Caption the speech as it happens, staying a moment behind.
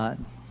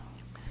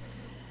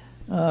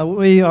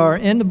We are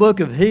in the book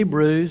of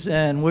Hebrews,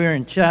 and we're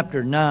in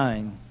chapter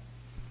 9.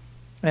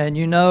 And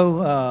you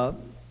know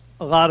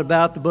a lot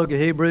about the book of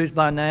Hebrews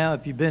by now,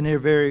 if you've been here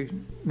very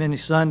many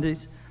Sundays.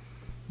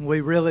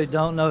 We really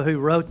don't know who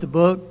wrote the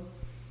book,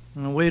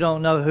 and we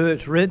don't know who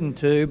it's written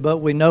to, but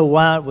we know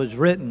why it was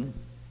written.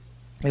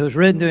 It was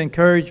written to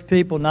encourage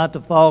people not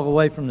to fall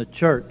away from the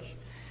church.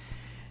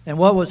 And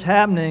what was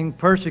happening,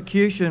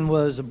 persecution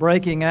was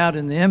breaking out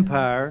in the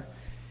empire,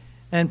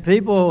 and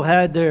people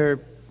had their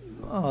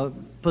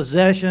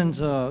possessions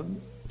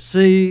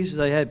seized.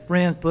 They had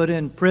friends put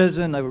in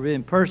prison. They were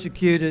being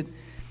persecuted.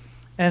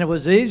 And it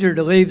was easier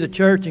to leave the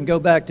church and go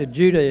back to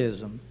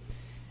Judaism.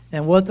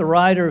 And what the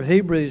writer of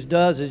Hebrews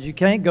does is you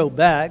can't go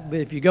back, but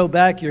if you go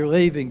back, you're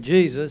leaving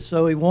Jesus.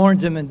 So he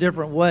warns them in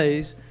different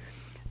ways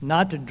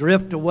not to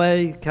drift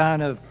away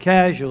kind of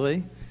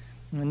casually,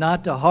 and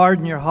not to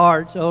harden your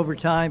hearts over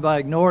time by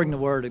ignoring the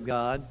Word of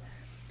God.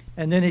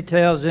 And then he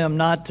tells them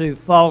not to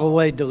fall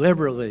away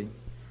deliberately.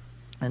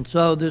 And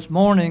so this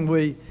morning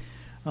we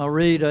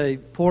read a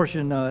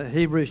portion of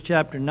Hebrews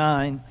chapter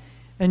 9.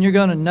 And you're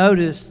going to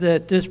notice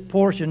that this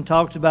portion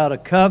talks about a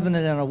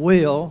covenant and a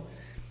will.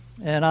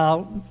 And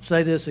I'll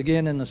say this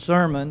again in the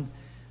sermon.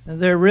 And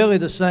they're really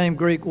the same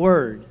Greek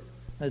word,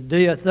 a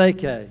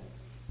diatheke,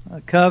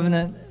 a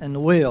covenant and the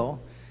will.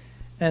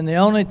 And the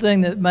only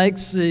thing that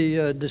makes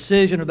the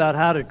decision about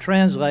how to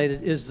translate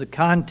it is the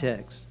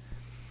context.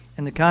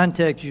 And the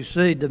context you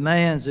see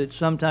demands that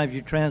sometimes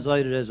you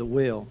translate it as a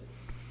will.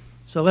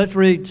 So let's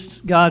read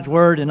God's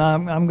Word, and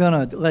I'm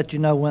going to let you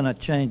know when I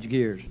change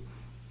gears.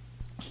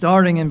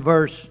 Starting in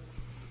verse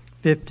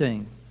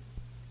 15.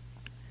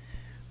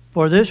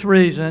 For this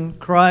reason,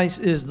 Christ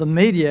is the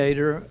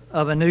mediator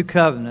of a new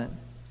covenant,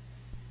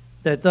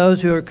 that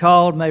those who are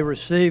called may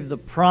receive the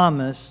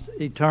promised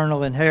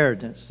eternal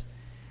inheritance,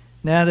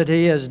 now that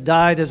he has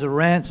died as a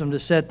ransom to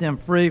set them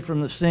free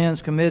from the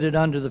sins committed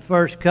under the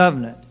first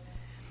covenant.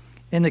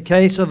 In the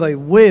case of a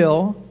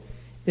will,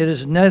 it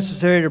is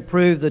necessary to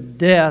prove the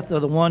death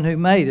of the one who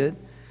made it,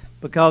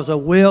 because a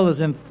will is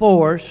in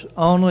force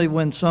only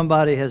when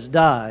somebody has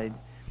died.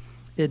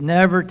 It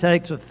never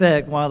takes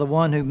effect while the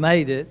one who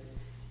made it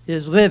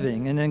is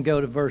living. And then go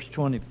to verse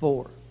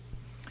 24.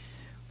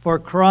 For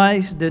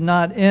Christ did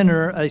not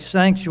enter a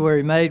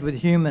sanctuary made with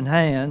human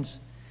hands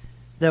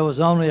that was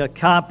only a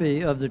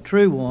copy of the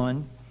true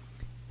one.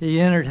 He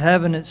entered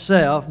heaven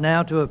itself,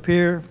 now to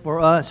appear for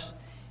us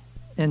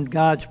in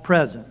God's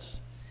presence.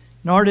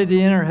 Nor did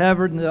he enter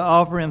heaven to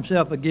offer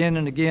himself again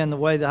and again the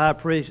way the high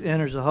priest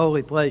enters the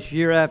holy place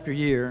year after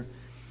year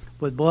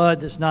with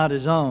blood that's not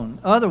his own.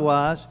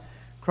 Otherwise,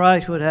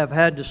 Christ would have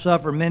had to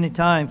suffer many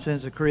times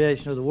since the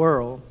creation of the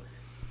world.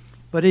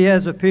 But he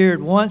has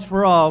appeared once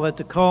for all at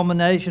the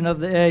culmination of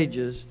the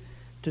ages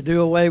to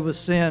do away with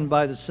sin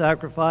by the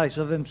sacrifice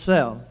of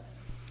himself.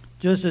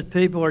 Just as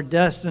people are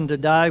destined to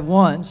die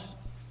once,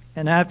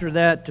 and after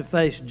that to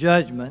face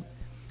judgment,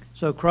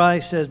 so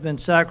Christ has been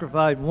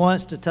sacrificed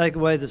once to take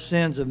away the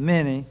sins of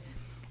many,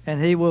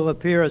 and he will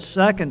appear a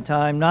second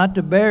time, not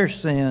to bear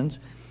sins,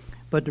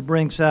 but to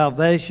bring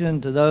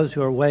salvation to those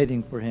who are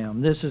waiting for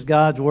him. This is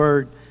God's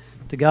word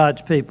to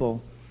God's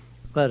people.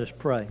 Let us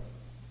pray.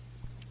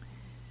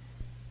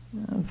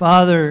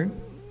 Father,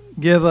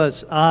 give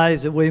us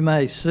eyes that we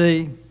may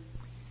see,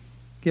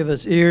 give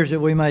us ears that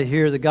we may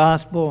hear the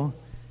gospel,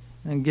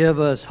 and give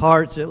us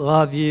hearts that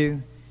love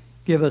you,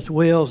 give us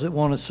wills that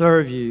want to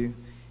serve you,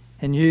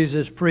 and use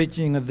this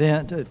preaching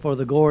event for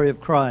the glory of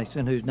Christ,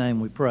 in whose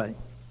name we pray.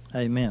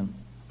 Amen.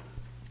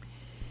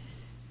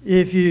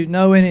 If you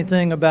know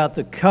anything about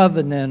the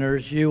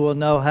Covenanters, you will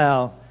know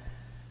how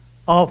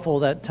awful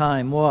that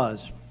time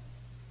was.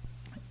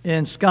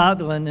 In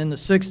Scotland in the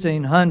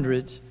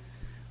 1600s,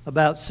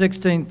 about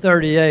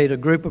 1638, a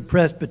group of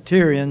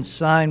Presbyterians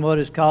signed what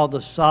is called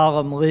the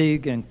Solemn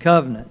League and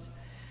Covenant.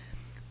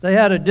 They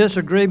had a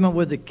disagreement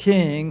with the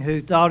king, who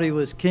thought he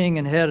was king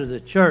and head of the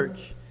church.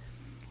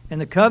 And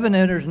the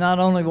Covenanters not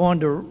only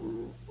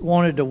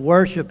wanted to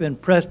worship in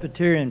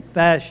Presbyterian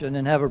fashion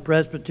and have a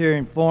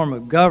Presbyterian form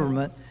of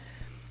government,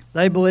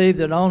 they believed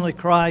that only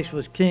Christ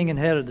was king and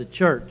head of the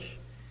church.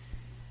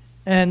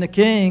 And the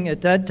king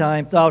at that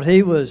time thought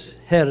he was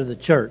head of the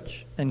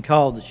church and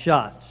called the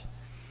shots.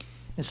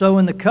 And so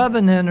when the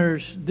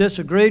Covenanters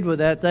disagreed with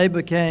that, they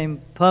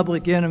became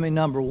public enemy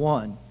number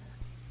one.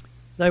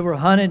 They were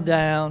hunted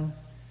down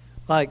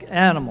like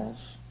animals.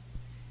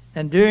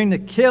 And during the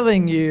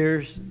killing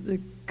years, the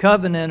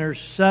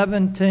Covenanters,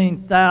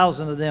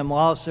 17,000 of them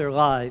lost their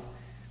life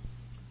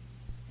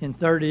in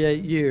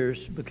 38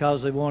 years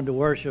because they wanted to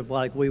worship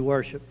like we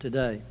worship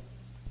today.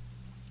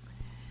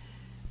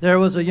 There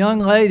was a young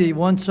lady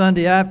one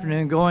Sunday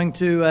afternoon going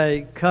to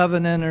a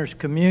Covenanters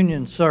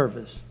communion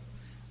service.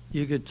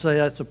 You could say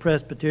that's a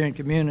Presbyterian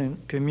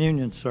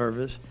communion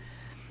service.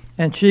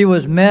 And she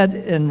was met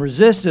and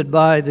resisted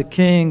by the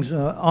king's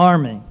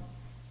army.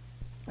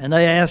 And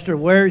they asked her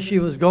where she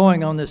was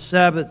going on this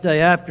Sabbath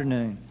day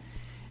afternoon.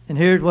 And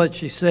here's what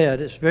she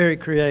said. It's very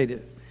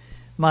creative.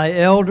 My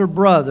elder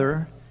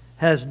brother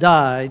has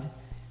died,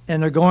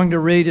 and they're going to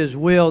read His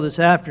will this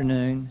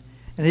afternoon.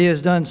 And He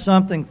has done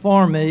something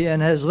for me and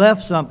has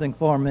left something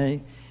for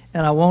me,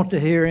 and I want to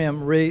hear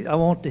Him read. I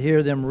want to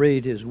hear them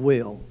read His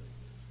will.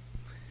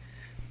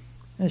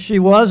 And she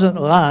wasn't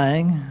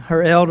lying.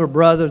 Her elder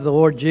brother, the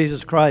Lord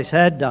Jesus Christ,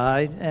 had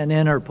died and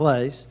in her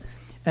place,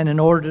 and in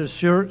order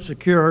to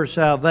secure her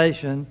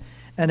salvation.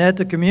 And at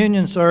the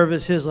communion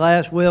service, His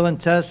last will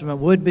and testament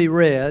would be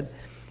read,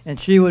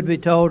 and she would be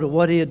told of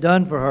what He had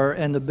done for her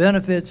and the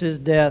benefits His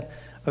death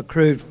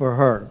accrued for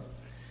her.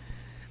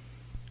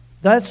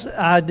 That's the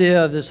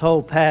idea of this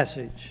whole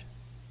passage.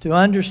 To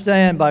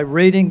understand by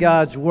reading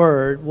God's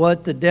Word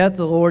what the death of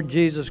the Lord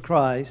Jesus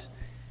Christ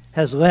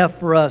has left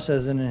for us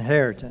as an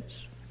inheritance.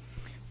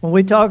 When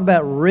we talk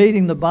about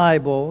reading the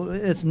Bible,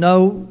 it's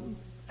no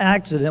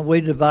accident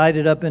we divide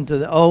it up into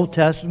the Old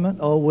Testament,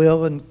 Old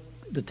Will and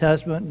the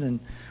Testament, and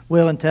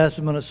Will and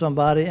Testament of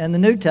somebody, and the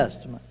New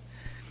Testament.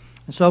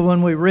 And so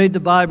when we read the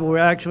Bible, we're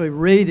actually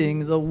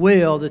reading the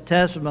will, the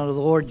testament of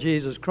the Lord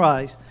Jesus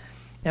Christ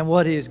and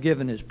what He has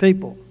given His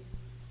people.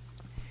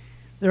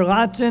 There are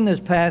lots in this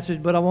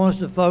passage, but I want us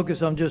to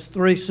focus on just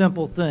three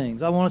simple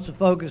things. I want us to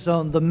focus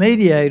on the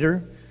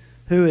mediator,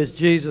 who is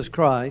Jesus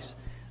Christ,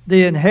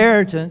 the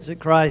inheritance that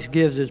Christ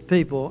gives His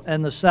people,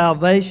 and the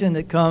salvation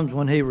that comes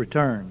when He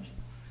returns.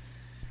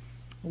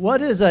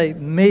 What is a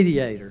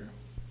mediator?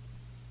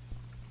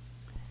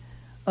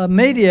 A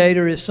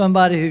mediator is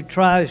somebody who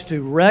tries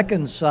to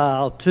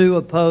reconcile two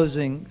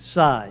opposing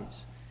sides.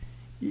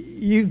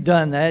 You've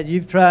done that.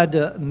 You've tried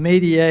to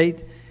mediate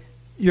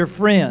your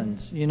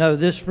friends. You know,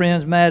 this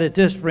friend's mad at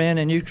this friend,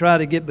 and you try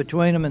to get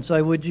between them and say,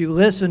 would you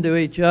listen to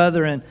each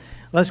other, and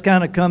let's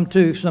kind of come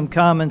to some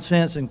common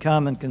sense and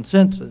common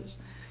consensus.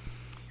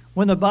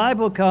 When the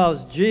Bible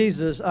calls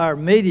Jesus our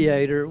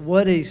mediator,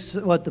 what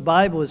the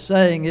Bible is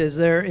saying is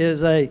there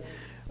is a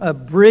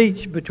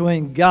breach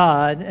between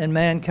God and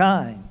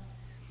mankind.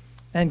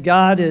 And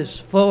God is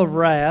full of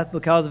wrath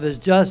because of His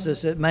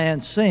justice at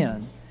man's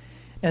sin.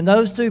 And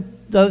those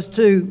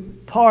two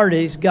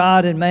parties,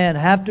 God and man,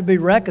 have to be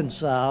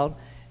reconciled,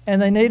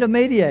 and they need a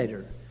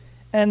mediator.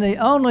 And the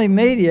only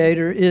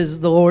mediator is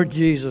the Lord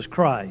Jesus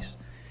Christ.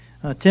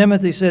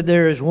 Timothy said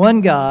there is one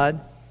God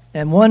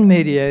and one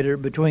mediator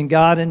between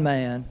God and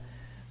man,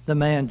 the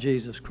man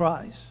Jesus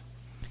Christ.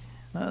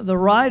 The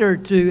writer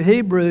to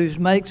Hebrews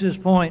makes this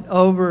point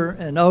over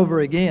and over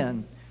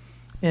again.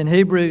 In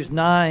Hebrews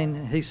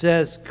 9, he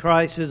says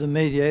Christ is a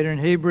mediator. In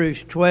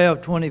Hebrews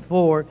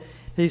 12:24,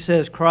 he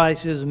says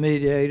Christ is a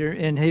mediator.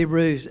 In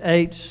Hebrews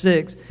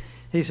 8:6,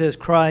 he says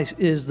Christ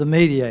is the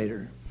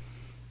mediator.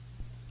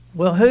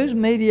 Well, whose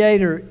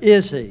mediator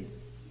is He?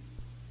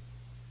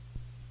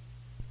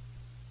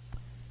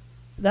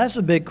 That's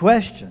a big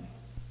question.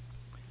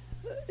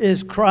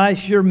 Is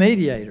Christ your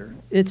mediator?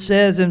 It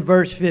says in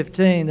verse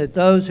 15 that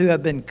those who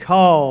have been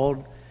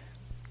called,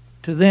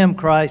 to them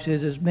Christ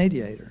is His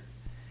mediator.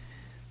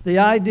 The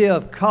idea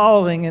of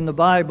calling in the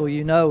Bible,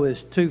 you know,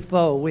 is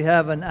twofold. We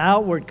have an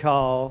outward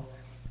call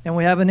and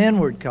we have an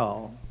inward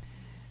call.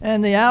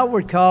 And the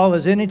outward call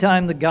is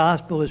anytime the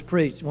gospel is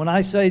preached. When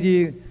I say to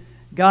you,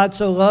 God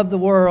so loved the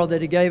world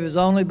that He gave His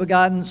only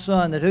begotten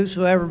Son, that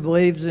whosoever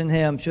believes in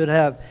Him should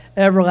have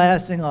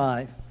everlasting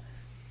life,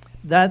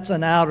 that's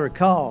an outer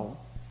call.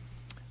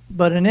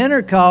 But an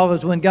inner call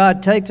is when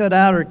God takes that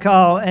outer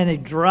call and He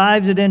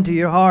drives it into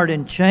your heart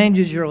and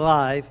changes your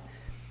life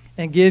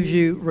and gives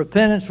you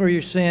repentance for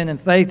your sin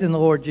and faith in the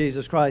Lord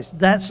Jesus Christ.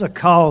 That's a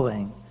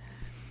calling.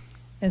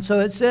 And so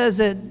it says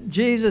that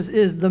Jesus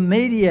is the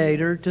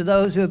mediator to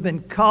those who have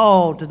been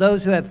called, to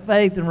those who have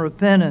faith and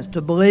repentance,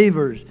 to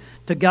believers,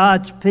 to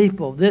God's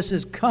people. This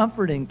is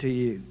comforting to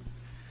you.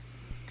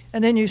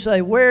 And then you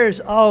say, where is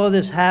all of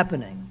this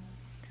happening?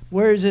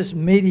 Where is this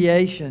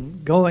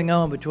mediation going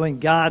on between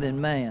God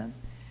and man?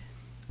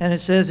 And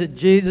it says that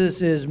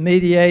Jesus is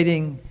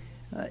mediating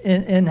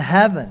in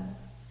heaven.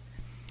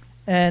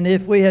 And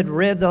if we had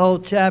read the whole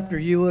chapter,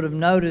 you would have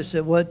noticed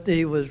that what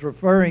he was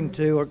referring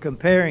to or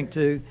comparing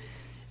to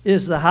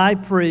is the high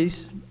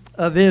priest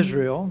of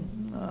Israel.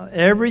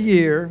 Every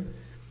year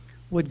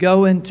would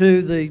go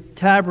into the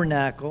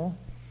tabernacle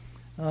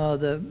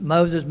that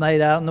Moses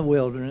made out in the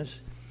wilderness.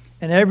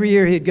 And every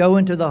year he'd go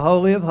into the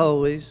Holy of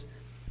Holies,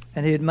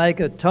 and he'd make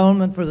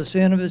atonement for the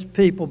sin of his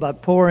people by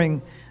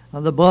pouring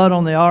the blood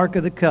on the Ark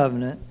of the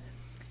Covenant.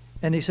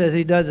 And he says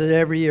he does it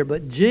every year.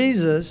 But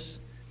Jesus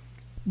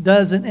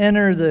doesn't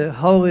enter the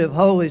Holy of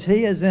Holies.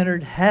 He has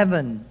entered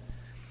heaven,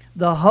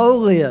 the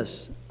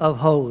holiest of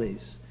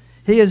holies.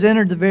 He has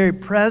entered the very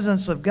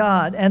presence of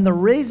God. And the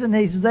reason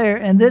he's there,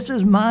 and this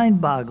is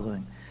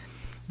mind-boggling,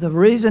 the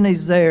reason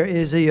he's there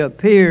is he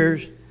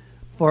appears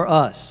for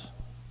us.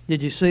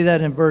 Did you see that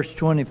in verse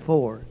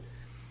 24?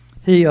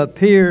 He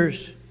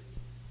appears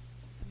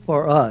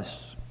for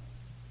us.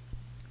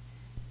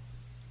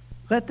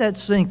 Let that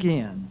sink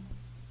in.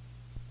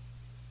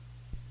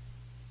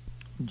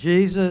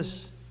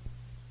 Jesus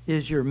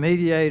is your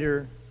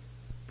mediator,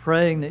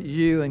 praying that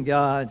you and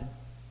God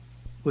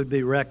would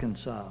be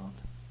reconciled.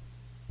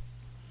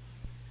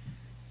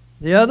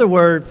 The other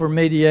word for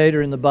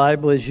mediator in the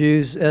Bible is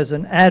used as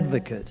an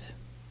advocate.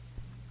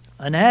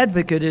 An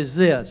advocate is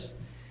this.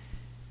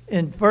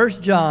 In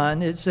 1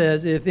 John, it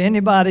says, if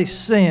anybody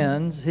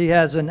sins, he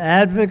has an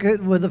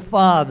advocate with the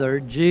Father,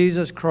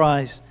 Jesus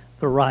Christ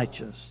the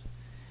righteous.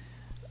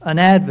 An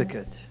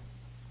advocate.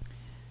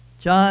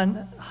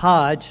 John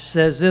Hodge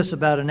says this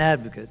about an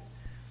advocate.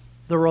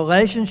 The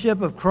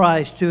relationship of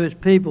Christ to his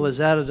people is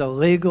that of a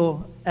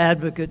legal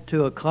advocate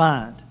to a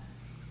client.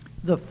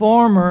 The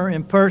former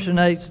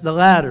impersonates the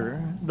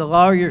latter. The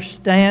lawyer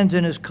stands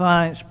in his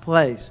client's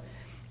place.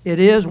 It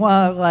is,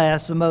 while it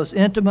lasts, the most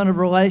intimate of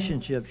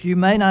relationships. You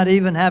may not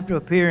even have to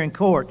appear in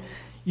court.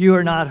 You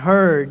are not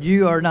heard.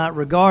 You are not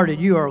regarded.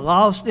 You are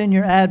lost in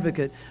your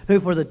advocate, who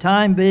for the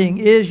time being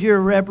is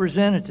your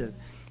representative.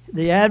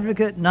 The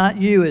advocate, not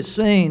you, is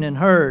seen and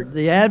heard.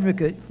 The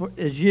advocate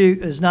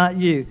is not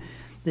you.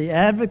 The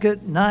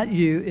advocate, not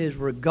you, is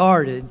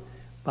regarded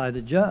by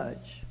the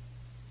judge.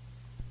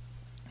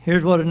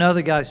 Here's what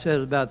another guy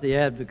says about the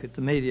advocate,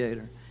 the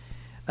mediator.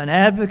 An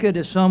advocate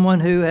is someone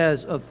who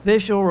has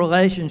official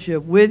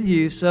relationship with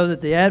you so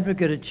that the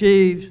advocate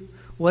achieves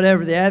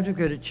whatever the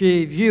advocate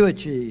achieves, you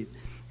achieve.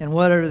 And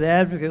whatever the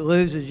advocate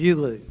loses, you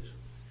lose.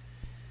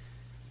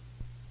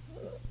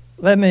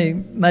 Let me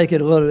make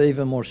it a little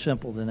even more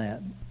simple than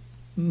that.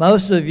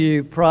 Most of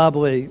you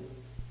probably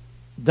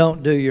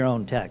don't do your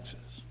own taxes,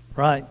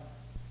 right?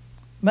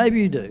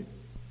 Maybe you do.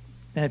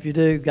 And if you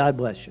do, God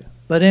bless you.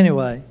 But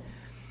anyway,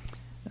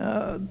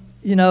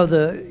 you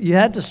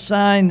had to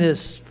sign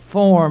this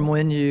form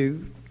when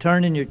you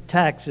turn in your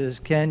taxes.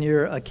 Can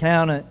your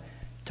accountant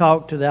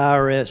talk to the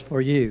IRS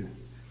for you?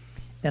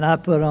 And I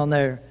put on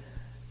there,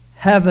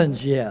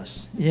 heavens yes.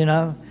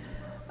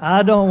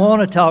 I don't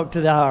want to talk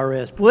to the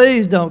IRS.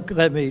 Please don't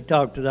let me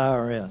talk to the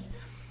IRS.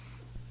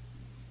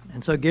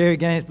 And so Gary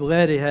Gaines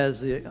Belletti has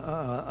the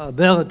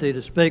ability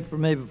to speak for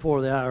me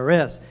before the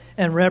IRS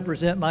and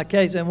represent my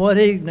case. And what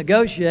he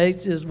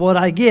negotiates is what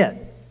I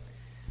get.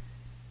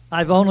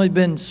 I've only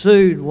been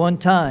sued one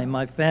time.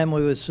 My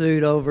family was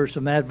sued over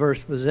some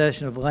adverse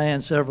possession of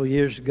land several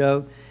years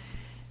ago.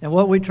 And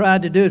what we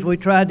tried to do is we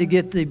tried to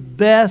get the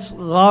best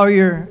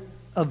lawyer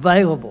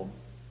available,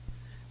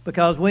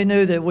 because we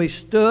knew that we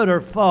stood or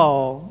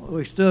fell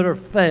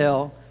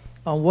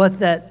on what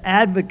that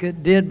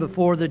advocate did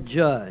before the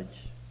judge.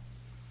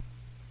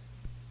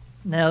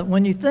 Now,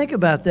 when you think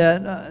about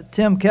that,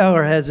 Tim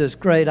Keller has this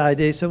great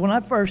idea. So when I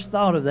first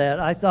thought of that,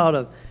 I thought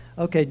of,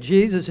 okay,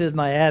 Jesus is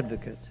my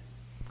advocate.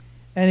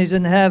 And he's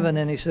in heaven,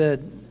 and he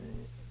said,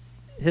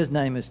 his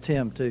name is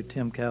Tim too,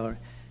 Tim Keller.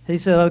 He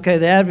said, okay,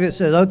 the advocate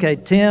said, okay,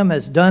 Tim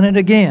has done it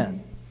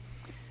again.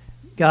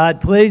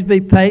 God, please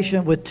be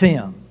patient with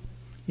Tim.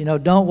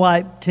 Don't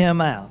wipe Tim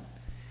out.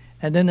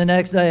 And then the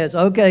next day it's,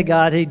 okay,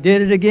 God, he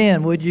did it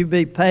again. Would you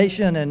be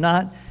patient and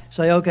not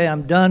say, okay,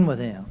 I'm done with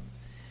him?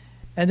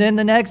 And then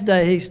the next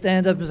day he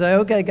stands up and says,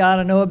 okay, God,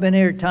 I know I've been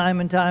here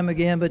time and time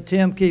again, but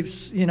Tim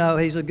keeps,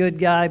 he's a good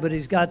guy, but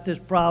he's got this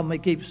problem. He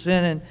keeps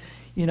sinning.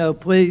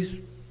 Please.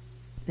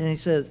 And he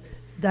says,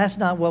 that's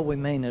not what we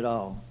mean at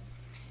all.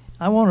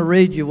 I want to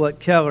read you what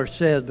Keller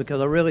says, because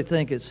I really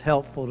think it's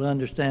helpful to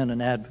understand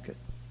an advocate.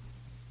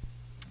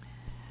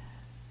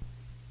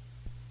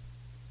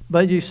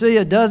 But you see,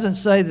 it doesn't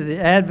say that the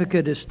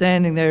advocate is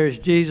standing there as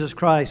Jesus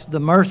Christ the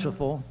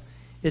merciful.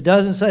 It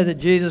doesn't say that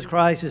Jesus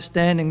Christ is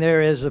standing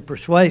there as the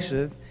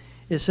persuasive.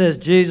 It says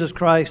Jesus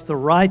Christ the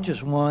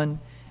righteous one.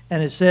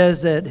 And it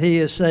says that he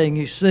is saying,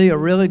 you see, a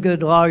really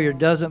good lawyer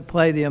doesn't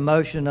play the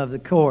emotion of the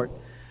court.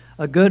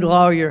 A good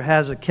lawyer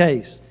has a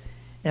case.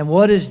 And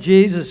what is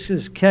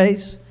Jesus'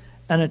 case?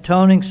 An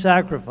atoning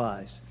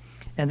sacrifice.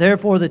 And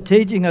therefore the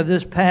teaching of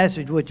this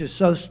passage, which is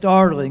so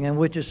startling and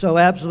which is so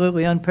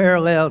absolutely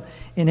unparalleled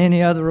in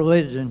any other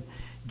religion,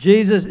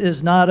 Jesus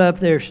is not up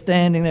there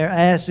standing there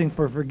asking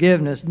for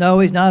forgiveness. No,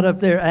 he's not up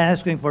there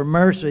asking for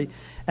mercy.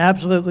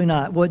 Absolutely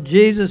not. What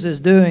Jesus is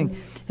doing,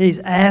 he's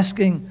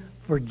asking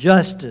for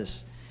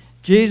justice.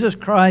 Jesus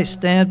Christ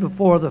stands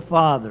before the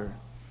Father,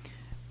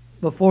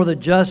 before the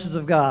justice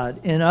of God.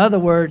 In other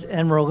words,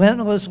 and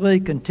relentlessly,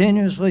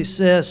 continuously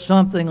says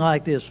something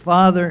like this: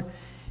 Father,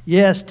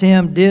 yes,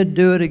 Tim did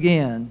do it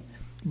again,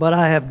 but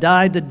I have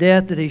died the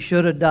death that he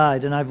should have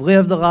died, and I've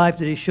lived the life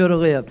that he should have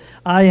lived.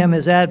 I am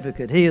his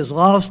advocate. He is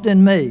lost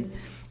in me.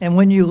 And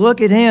when you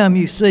look at him,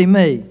 you see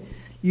me.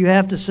 You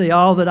have to see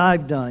all that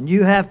I've done.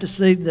 You have to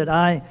see that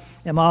I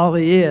am all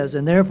he is.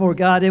 And therefore,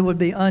 God, it would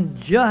be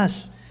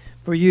unjust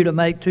for you to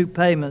make two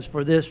payments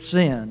for this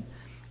sin.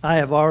 I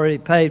have already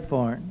paid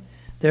for it.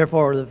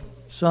 Therefore, the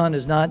Son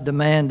is not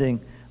demanding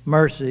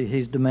mercy.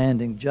 He's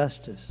demanding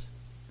justice.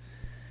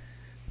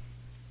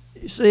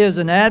 You see, as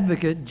an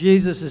advocate,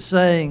 Jesus is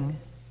saying,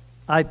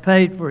 I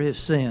paid for his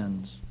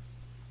sins.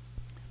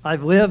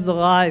 I've lived the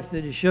life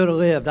that he should have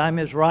lived. I'm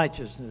his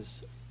righteousness.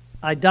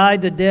 I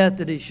died the death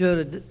that he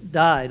should have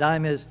died.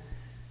 I'm his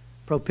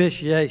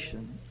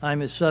propitiation. I'm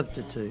his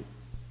substitute.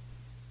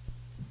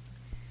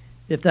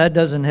 If that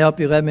doesn't help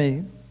you, let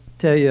me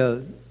tell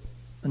you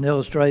an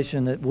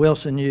illustration that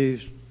Wilson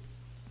used.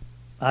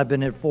 I've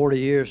been here 40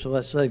 years, so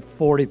let's say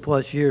 40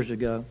 plus years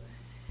ago.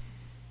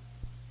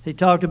 He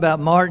talked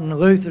about Martin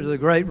Luther, the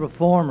great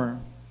reformer.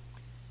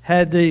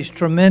 had these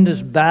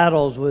tremendous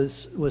battles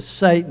with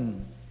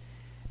Satan.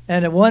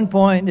 And at one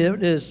point,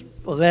 it is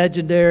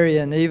legendary,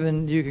 and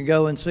even you can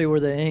go and see where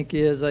the ink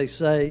is, they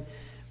say.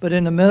 But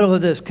in the middle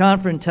of this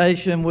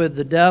confrontation with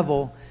the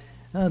devil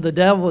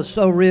was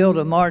so real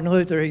to Martin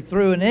Luther, he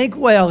threw an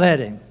inkwell at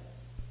him.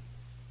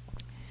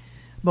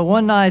 But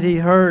one night he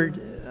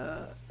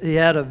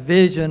had a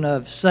vision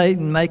of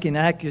Satan making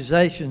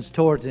accusations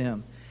towards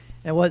him.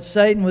 And what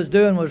Satan was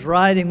doing was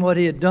writing what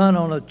he had done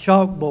on a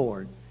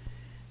chalkboard.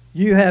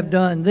 You have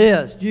done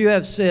this. You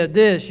have said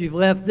this. You've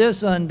left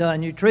this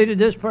undone. You treated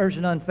this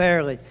person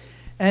unfairly.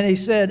 And he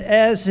said,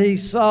 as he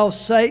saw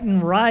Satan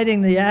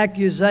writing the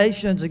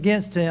accusations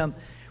against him,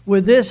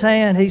 with this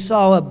hand he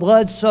saw a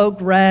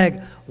blood-soaked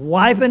rag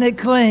wiping it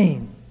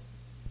clean.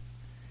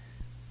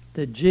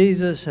 That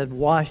Jesus had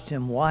washed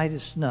him white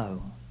as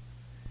snow.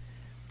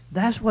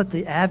 That's what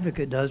the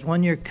advocate does.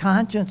 When your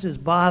conscience is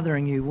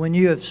bothering you, when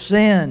you have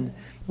sinned,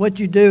 what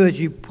you do is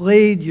you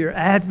plead your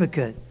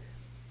advocate.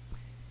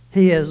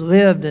 He has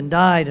lived and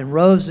died and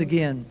rose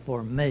again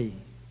for me.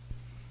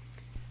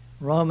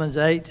 Romans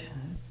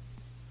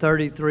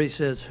 8:33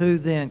 says, who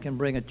then can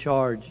bring a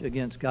charge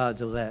against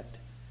God's elect?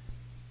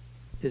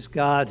 It's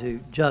God who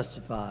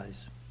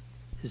justifies.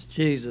 It's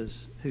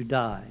Jesus who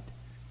died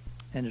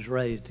and is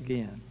raised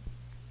again.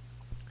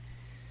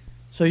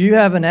 So you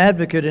have an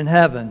advocate in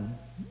heaven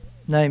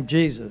named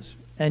Jesus,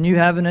 and you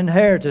have an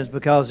inheritance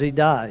because he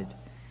died.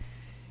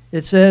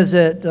 It says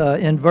that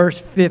in verse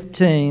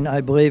 15,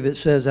 I believe it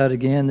says that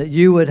again, that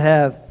you would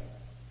have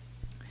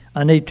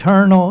an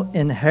eternal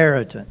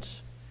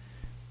inheritance.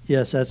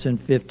 Yes, that's in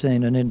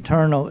 15, an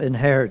eternal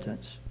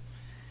inheritance.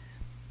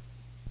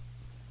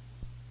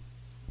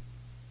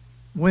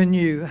 When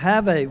you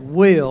have a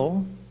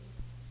will,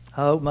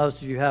 I hope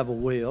most of you have a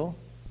will.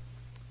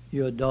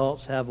 You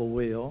adults have a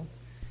will.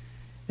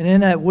 And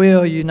in that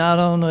will, you not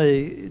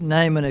only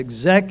name an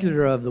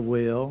executor of the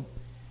will,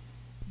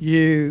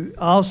 you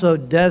also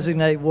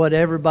designate what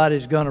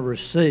everybody's going to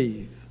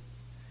receive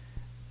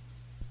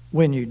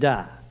when you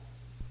die.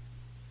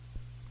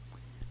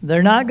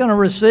 They're not going to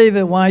receive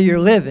it while you're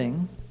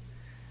living.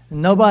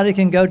 Nobody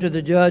can go to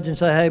the judge and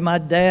say, hey, my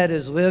dad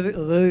is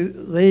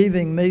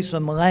leaving me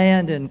some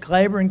land in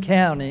Claiborne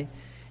County,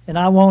 and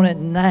I want it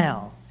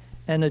now.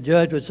 And the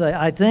judge would say,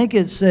 I think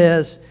it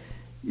says,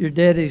 your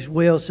daddy's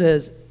will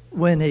says,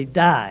 when he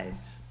dies,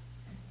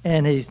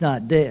 and he's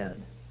not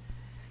dead.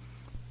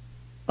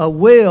 A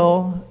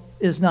will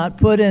is not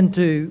put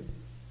into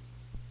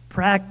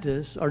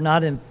practice or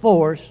not in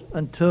force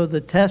until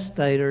the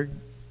testator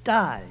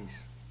dies.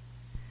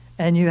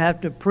 And you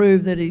have to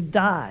prove that he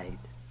died.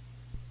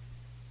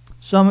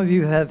 Some of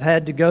you have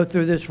had to go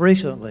through this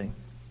recently.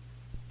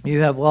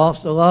 You have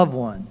lost a loved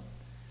one.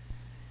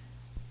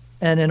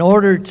 And in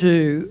order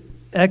to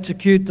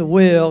execute the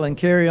will and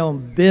carry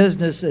on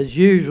business as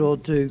usual,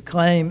 to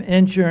claim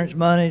insurance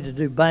money, to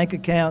do bank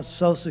accounts,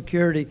 Social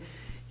Security,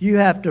 you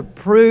have to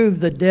prove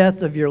the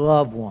death of your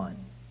loved one.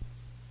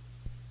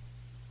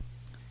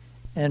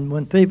 And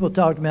when people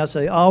talk to me, I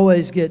say,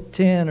 always get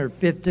 10 or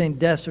 15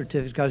 death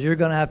certificates because you're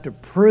going to have to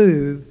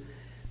prove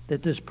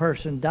that this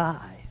person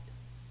died.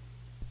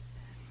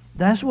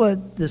 That's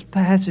what this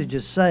passage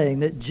is saying,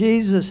 that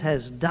Jesus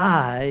has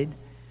died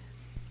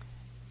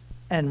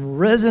and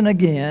risen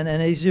again,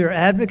 and he's your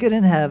advocate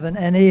in heaven,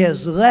 and he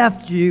has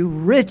left you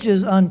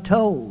riches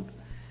untold.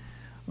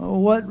 Well,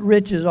 what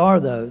riches are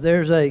those?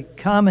 There's a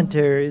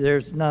commentary,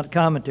 there's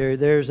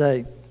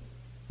a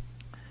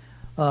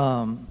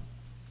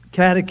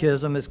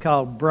catechism. It's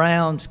called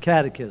Brown's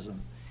Catechism.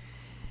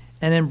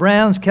 And in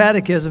Brown's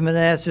Catechism, it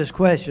asks this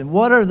question: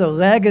 what are the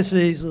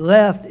legacies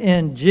left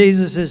in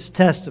Jesus'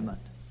 testament?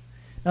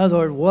 In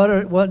other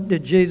words, what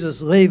did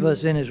Jesus leave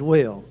us in his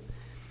will?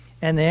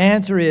 And the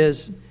answer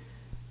is,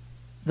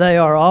 they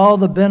are all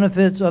the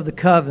benefits of the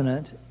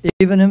covenant,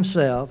 even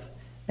himself,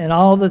 and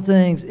all the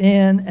things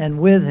in and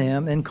with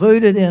him.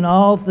 Included in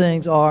all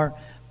things are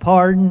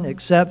pardon,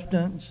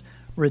 acceptance,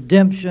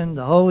 redemption,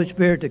 the Holy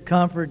Spirit to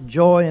comfort,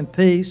 joy and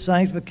peace,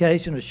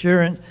 sanctification,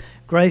 assurance,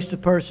 grace to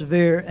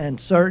persevere, and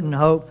certain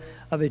hope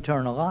of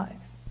eternal life.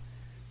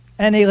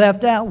 And he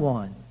left out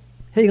one.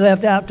 He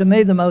left out, to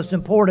me, the most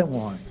important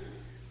one.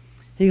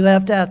 He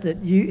left out that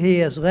he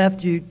has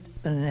left you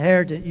an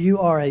inheritance. You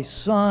are a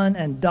son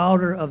and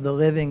daughter of the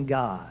living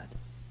God.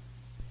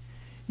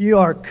 You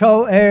are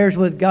co-heirs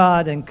with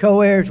God and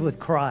co-heirs with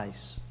Christ.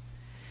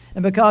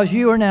 And because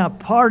you are now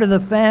part of the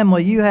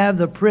family, you have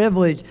the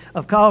privilege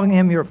of calling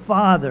him your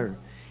Father.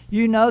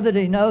 You know that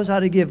he knows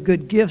how to give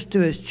good gifts to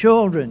his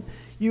children.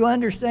 You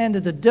understand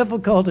that the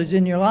difficulties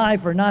in your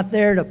life are not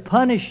there to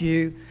punish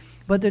you,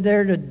 but they're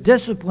there to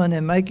discipline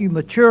and make you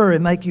mature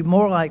and make you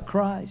more like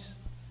Christ.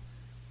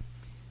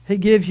 He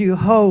gives you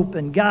hope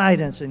and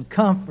guidance and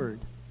comfort.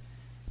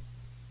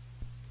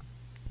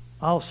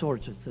 All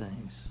sorts of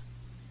things.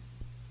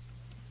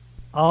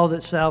 All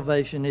that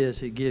salvation is,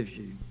 he gives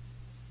you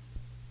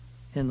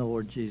in the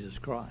Lord Jesus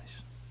Christ.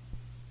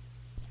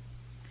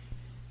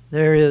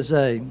 There is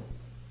a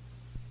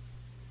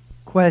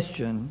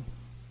question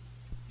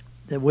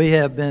that we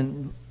have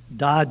been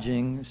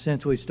dodging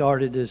since we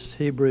started this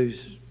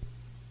Hebrews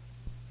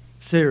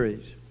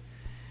series.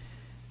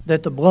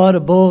 That the blood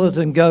of bulls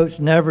and goats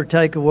never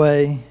take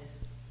away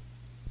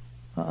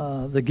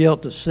the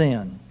guilt of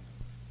sin.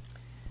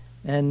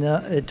 And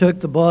it took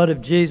the blood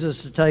of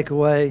Jesus to take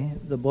away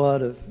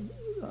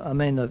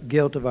the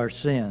guilt of our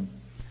sin.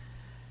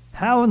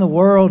 How in the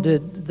world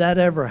did that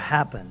ever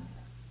happen?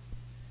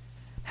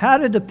 How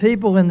did the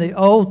people in the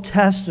Old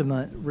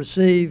Testament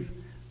receive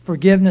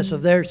forgiveness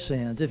of their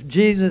sins if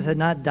Jesus had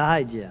not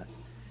died yet?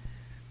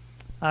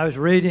 I was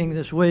reading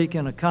this week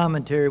in a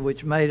commentary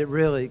which made it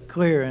really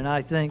clear, and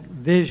I think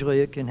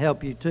visually it can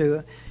help you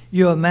too.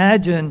 You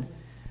imagine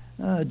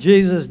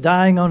Jesus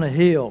dying on a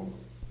hill,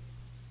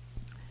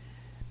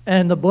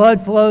 and the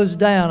blood flows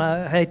down.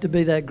 I hate to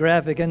be that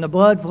graphic. And the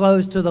blood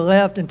flows to the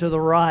left and to the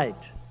right.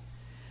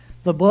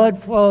 The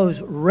blood flows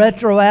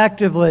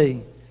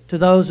retroactively to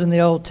those in the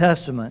Old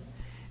Testament.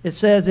 It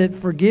says it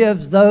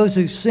forgives those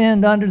who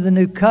sinned under the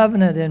new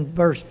covenant in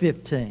verse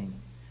 15.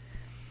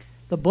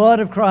 The blood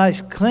of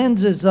Christ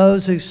cleanses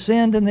those who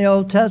sinned in the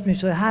Old Testament.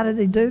 You say, how did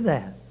he do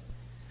that?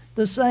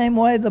 The same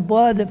way the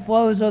blood that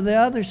flows on the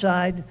other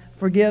side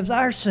forgives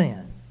our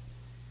sin.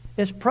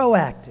 It's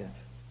proactive.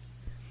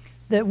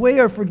 That we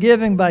are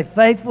forgiving by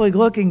faithfully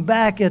looking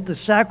back at the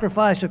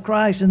sacrifice of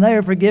Christ, and they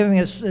are forgiving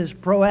us as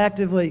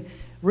proactively,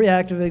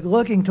 reactively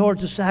looking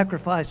towards the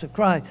sacrifice of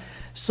Christ.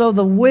 So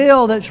the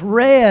will that's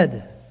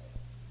read,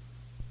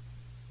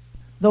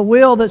 the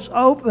will that's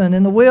open,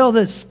 and the will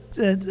that's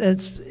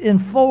in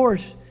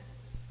force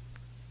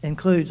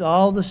includes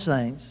all the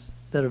saints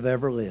that have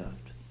ever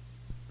lived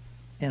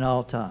in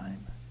all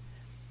time.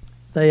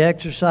 They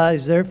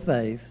exercise their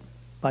faith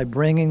by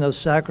bringing those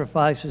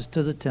sacrifices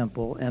to the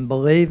temple and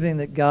believing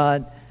that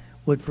God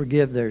would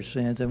forgive their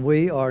sins. And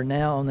we are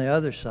now on the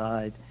other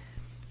side,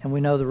 and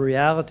we know the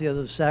reality of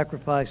the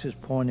sacrifices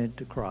pointed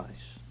to Christ.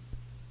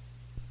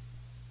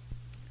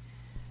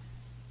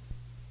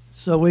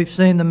 So we've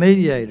seen the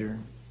mediator,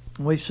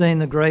 and we've seen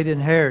the great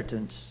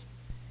inheritance,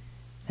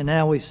 and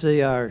now we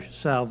see our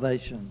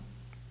salvation.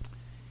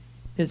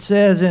 It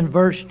says in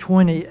verse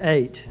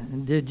 28,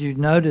 and did you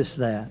notice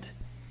that?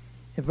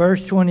 In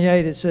verse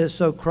 28 it says,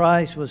 so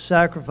Christ was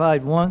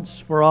sacrificed once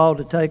for all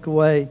to take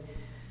away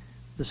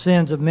the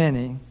sins of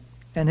many,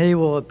 and he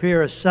will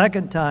appear a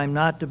second time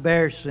not to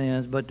bear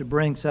sins, but to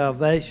bring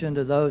salvation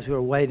to those who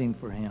are waiting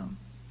for him.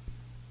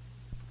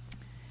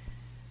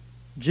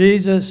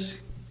 Jesus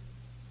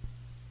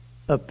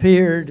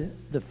appeared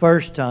the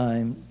first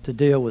time to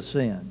deal with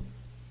sin.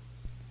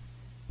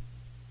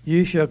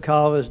 You shall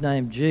call his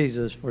name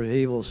Jesus, for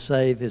he will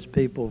save his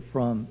people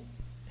from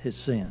his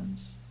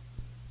sins.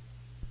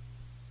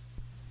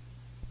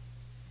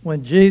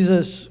 When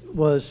Jesus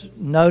was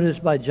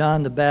noticed by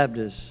John the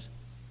Baptist,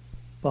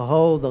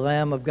 behold the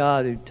Lamb of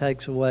God who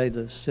takes away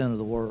the sin of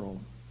the world.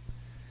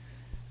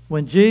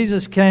 When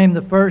Jesus came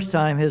the first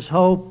time, his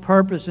whole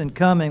purpose in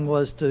coming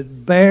was to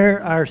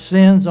bear our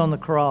sins on the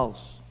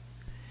cross,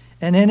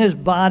 and in his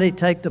body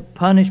take the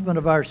punishment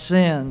of our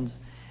sins.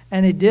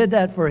 And he did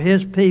that for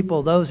his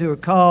people, those who are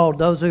called,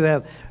 those who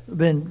have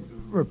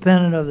been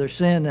repentant of their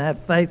sin and have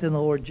faith in the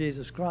Lord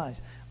Jesus Christ.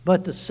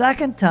 But the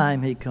second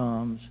time he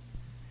comes,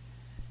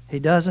 he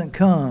doesn't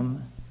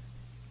come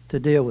to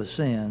deal with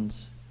sins.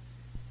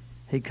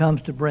 He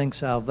comes to bring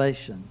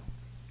salvation.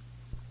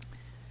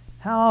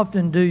 How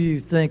often do you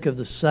think of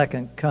the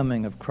second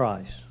coming of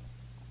Christ?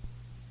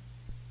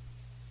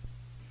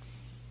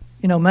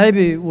 You know,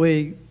 maybe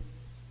we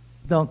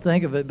don't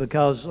think of it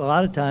because a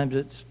lot of times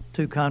it's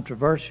too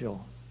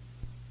controversial.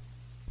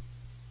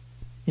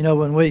 You know,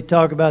 when we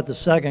talk about the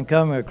second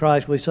coming of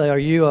Christ, we say, are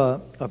you a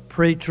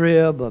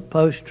pre-trib, a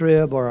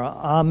post-trib, or an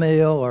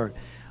amil, or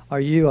are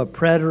you a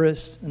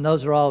preterist? And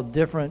those are all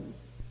different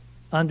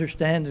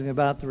understandings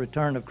about the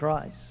return of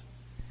Christ.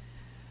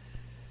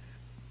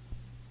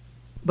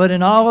 But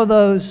in all of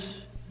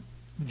those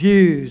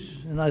views,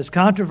 and as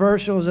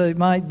controversial as they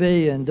might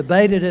be and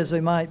debated as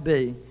they might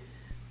be,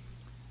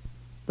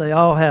 they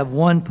all have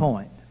one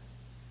point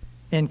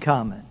in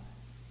common: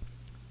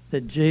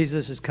 that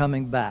Jesus is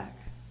coming back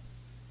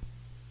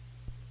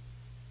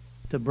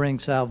to bring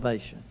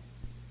salvation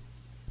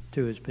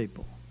to his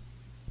people.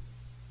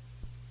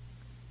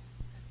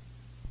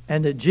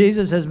 And that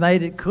Jesus has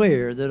made it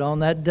clear that on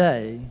that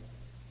day,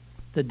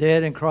 the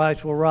dead in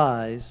Christ will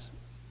rise,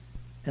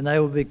 and they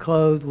will be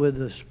clothed with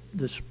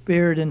the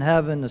spirit in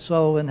heaven, the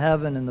soul in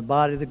heaven, and the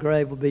body of the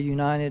grave will be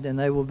united, and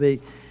they will be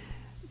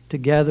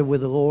together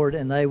with the Lord,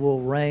 and they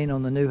will reign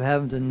on the new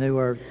heavens and new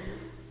earth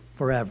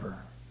forever.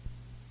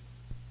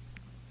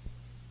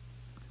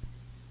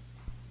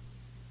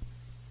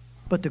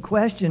 But the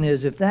question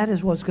is, if that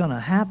is what's going to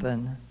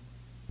happen,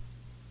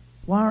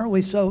 why aren't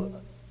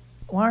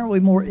we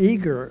more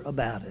eager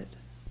about it?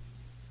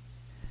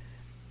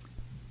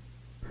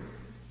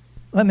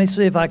 Let me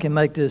see if I can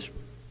make this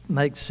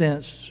make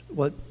sense,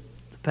 what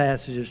the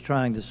passage is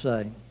trying to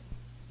say.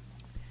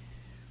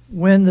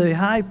 When the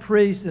high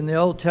priest in the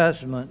Old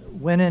Testament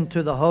went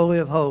into the Holy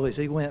of Holies,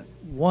 he went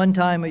one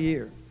time a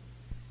year.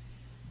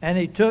 And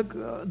he took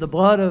the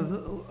blood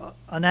of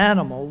an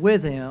animal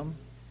with him.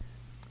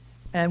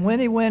 And when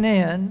he went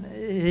in,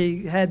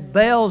 he had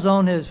bells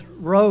on his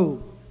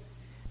robe.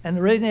 And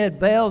the reason he had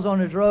bells on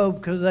his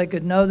robe, because they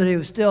could know that he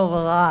was still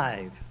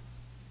alive.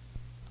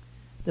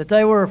 That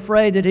they were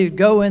afraid that he'd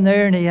go in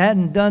there and he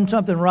hadn't done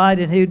something right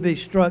and he'd be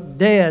struck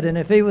dead. And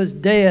if he was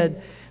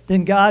dead,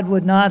 then God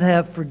would not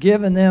have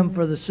forgiven them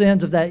for the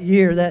sins of that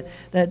year.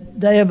 That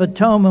Day of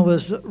Atonement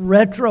was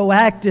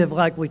retroactive,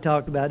 like we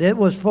talked about. It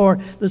was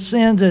for the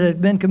sins that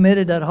had been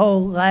committed that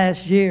whole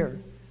last year.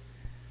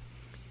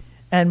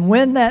 And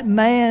when that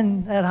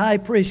man, that high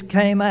priest,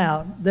 came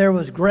out, there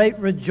was great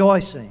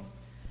rejoicing.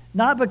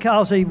 Not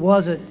because he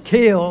wasn't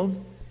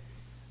killed,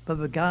 but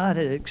because God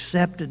had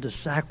accepted the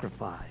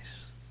sacrifice.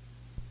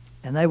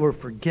 And they were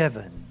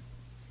forgiven.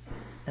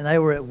 And they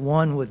were at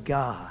one with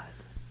God.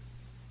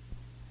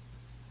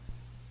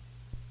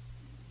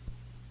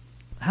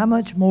 How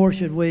much more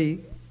should we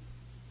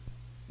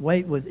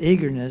wait with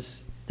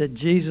eagerness that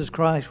Jesus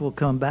Christ will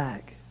come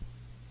back?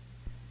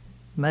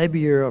 Maybe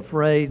you're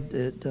afraid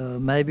that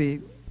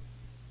maybe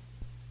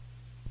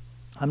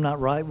I'm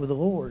not right with the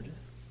Lord.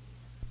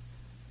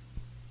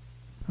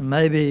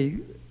 Maybe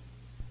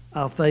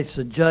I'll face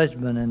the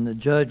judgment and the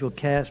judge will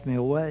cast me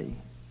away.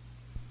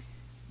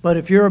 But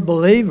if you're a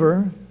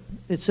believer,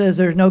 it says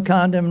there's no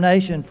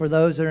condemnation for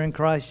those that are in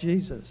Christ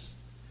Jesus.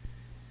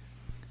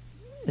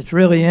 It's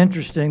really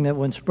interesting that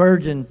when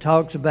Spurgeon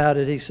talks about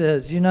it, he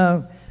says,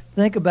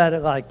 think about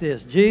it like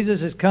this.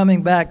 Jesus is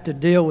coming back to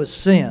deal with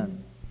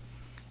sin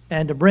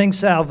and to bring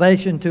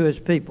salvation to his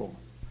people.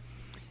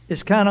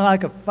 It's kind of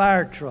like a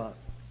fire truck.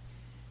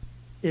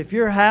 If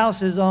your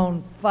house is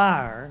on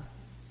fire,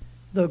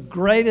 the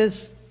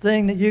greatest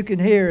thing that you can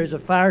hear is a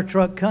fire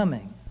truck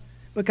coming,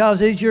 because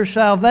he's your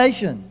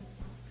salvation.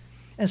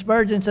 And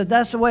Spurgeon said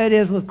that's the way it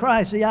is with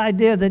Christ. The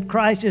idea that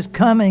Christ is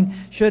coming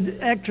should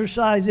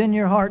exercise in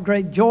your heart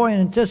great joy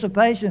and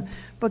anticipation,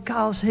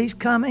 because he's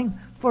coming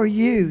for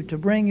you to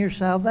bring your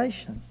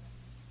salvation.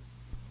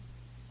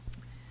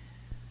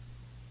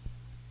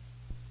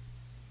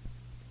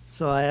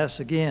 So I ask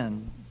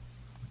again,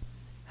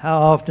 how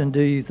often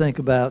do you think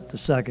about the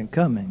second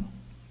coming?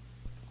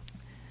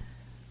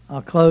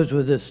 I'll close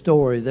with this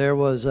story. There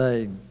was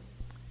a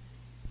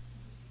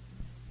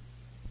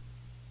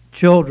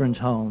children's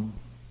home.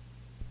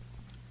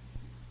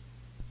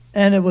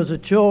 And it was a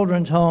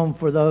children's home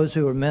for those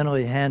who were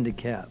mentally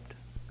handicapped,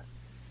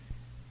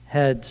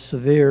 had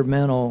severe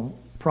mental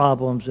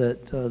problems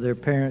that their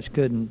parents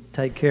couldn't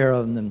take care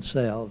of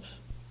themselves.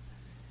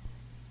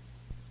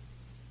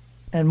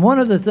 And one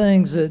of the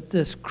things that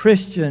this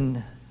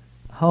Christian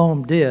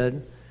home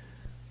did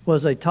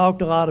was they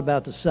talked a lot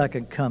about the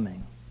second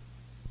coming.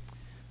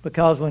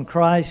 Because when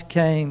Christ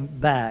came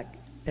back,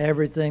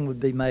 everything would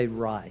be made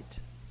right.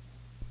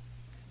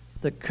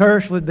 The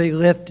curse would be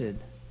lifted.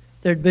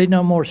 There'd be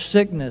no more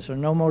sickness or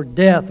no more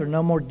death or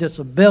no more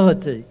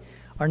disability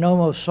or no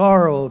more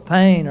sorrow or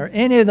pain or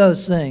any of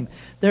those things.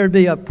 There'd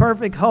be a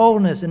perfect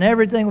wholeness and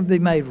everything would be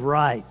made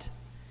right.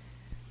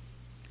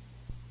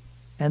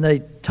 And they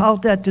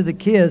taught that to the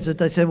kids, that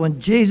they said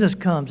when Jesus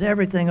comes,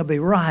 everything will be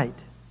right.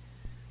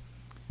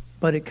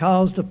 But it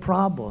caused a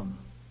problem.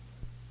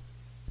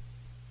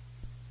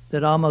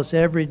 That almost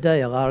every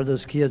day a lot of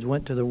those kids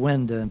went to the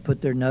window and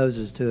put their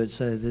noses to it,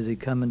 says, is he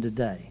coming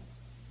today?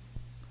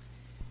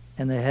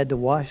 And they had to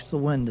wash the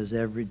windows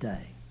every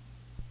day.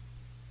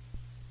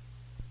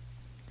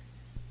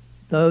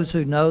 Those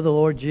who know the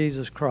Lord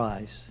Jesus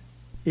Christ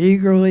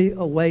eagerly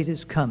await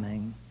his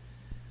coming,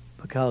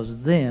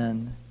 because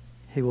then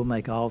he will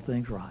make all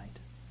things right.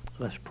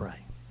 Let's pray.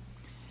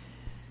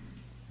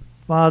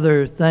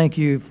 Father, thank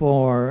you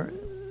for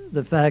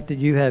the fact that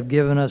you have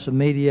given us a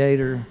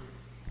mediator,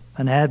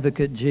 an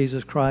advocate,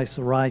 Jesus Christ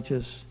the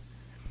righteous,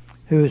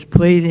 who is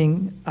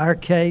pleading our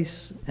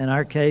case, and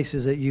our case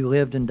is that you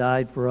lived and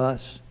died for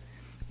us,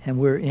 and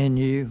we're in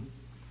you,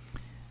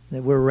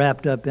 that we're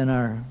wrapped up in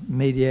our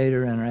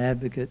mediator and our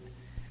advocate.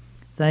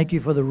 Thank you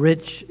for the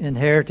rich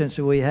inheritance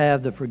that we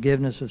have, the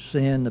forgiveness of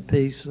sin, the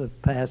peace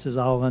that passes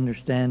all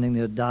understanding,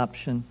 the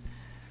adoption,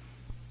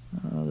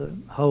 the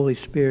Holy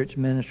Spirit's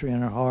ministry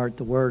in our heart,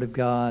 the Word of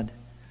God,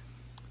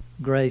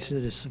 grace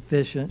that is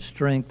sufficient,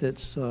 strength that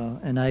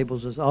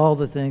enables us, all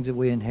the things that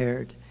we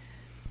inherit.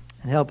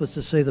 And help us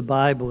to see the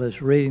Bible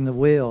as reading the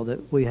will,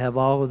 that we have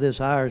all of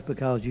this ours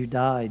because you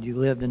died. You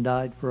lived and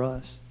died for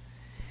us.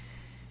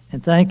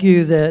 And thank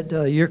you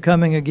that you're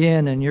coming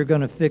again and you're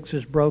going to fix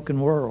this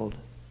broken world.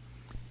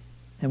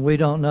 And we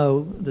don't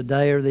know the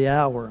day or the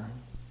hour,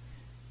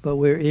 but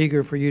we're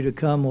eager for you to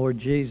come, Lord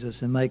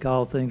Jesus, and make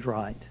all things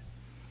right,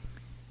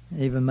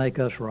 even make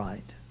us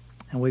right.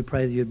 And we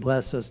pray that you'd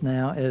bless us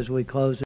now as we close